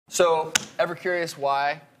So, ever curious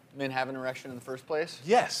why men have an erection in the first place?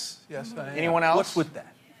 Yes, yes. Anyone else? What's with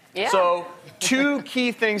that? Yeah. So, two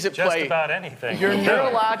key things at play. Just about anything. Your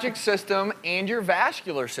neurologic system and your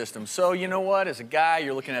vascular system. So, you know what? As a guy,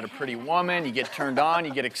 you're looking at a pretty woman, you get turned on,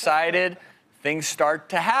 you get excited, things start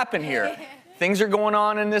to happen here. Things are going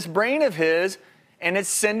on in this brain of his, and it's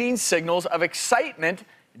sending signals of excitement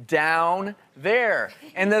down there.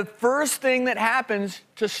 And the first thing that happens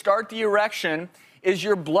to start the erection is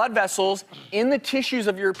your blood vessels in the tissues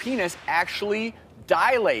of your penis actually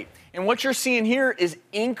dilate. And what you're seeing here is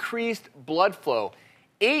increased blood flow.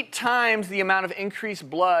 8 times the amount of increased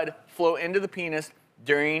blood flow into the penis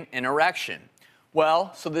during an erection.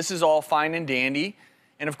 Well, so this is all fine and dandy.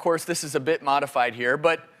 And of course, this is a bit modified here,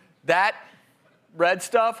 but that red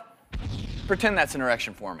stuff, pretend that's an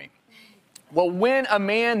erection for me. Well, when a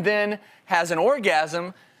man then has an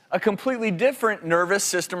orgasm, a completely different nervous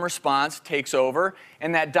system response takes over,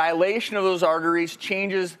 and that dilation of those arteries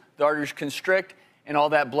changes, the arteries constrict, and all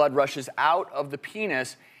that blood rushes out of the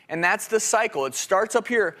penis, and that's the cycle. It starts up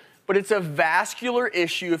here, but it's a vascular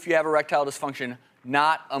issue if you have erectile dysfunction,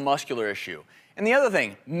 not a muscular issue. And the other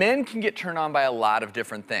thing, men can get turned on by a lot of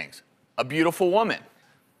different things. A beautiful woman.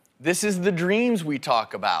 This is the dreams we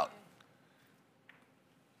talk about.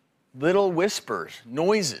 Little whispers,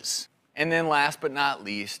 noises. And then last but not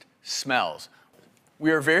least, smells.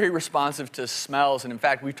 We are very responsive to smells, and in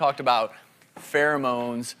fact, we've talked about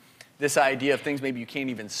pheromones, this idea of things maybe you can't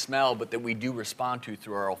even smell, but that we do respond to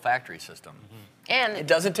through our olfactory system. And it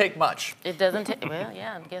doesn't take much. It doesn't take, well,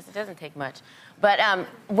 yeah, I guess it doesn't take much. But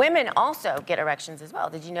women also get erections as well.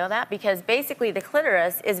 Did you know that? Because basically the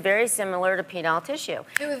clitoris is very similar to penile tissue.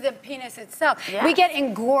 To the penis itself. Yeah. We get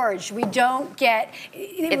engorged. We don't get,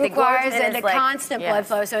 it requires a constant blood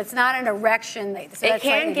flow, so it's not an erection. So it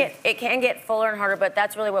can get fuller and harder, but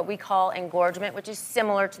that's really what we call engorgement, which is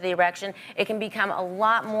similar to the erection. It can become a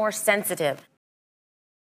lot more sensitive.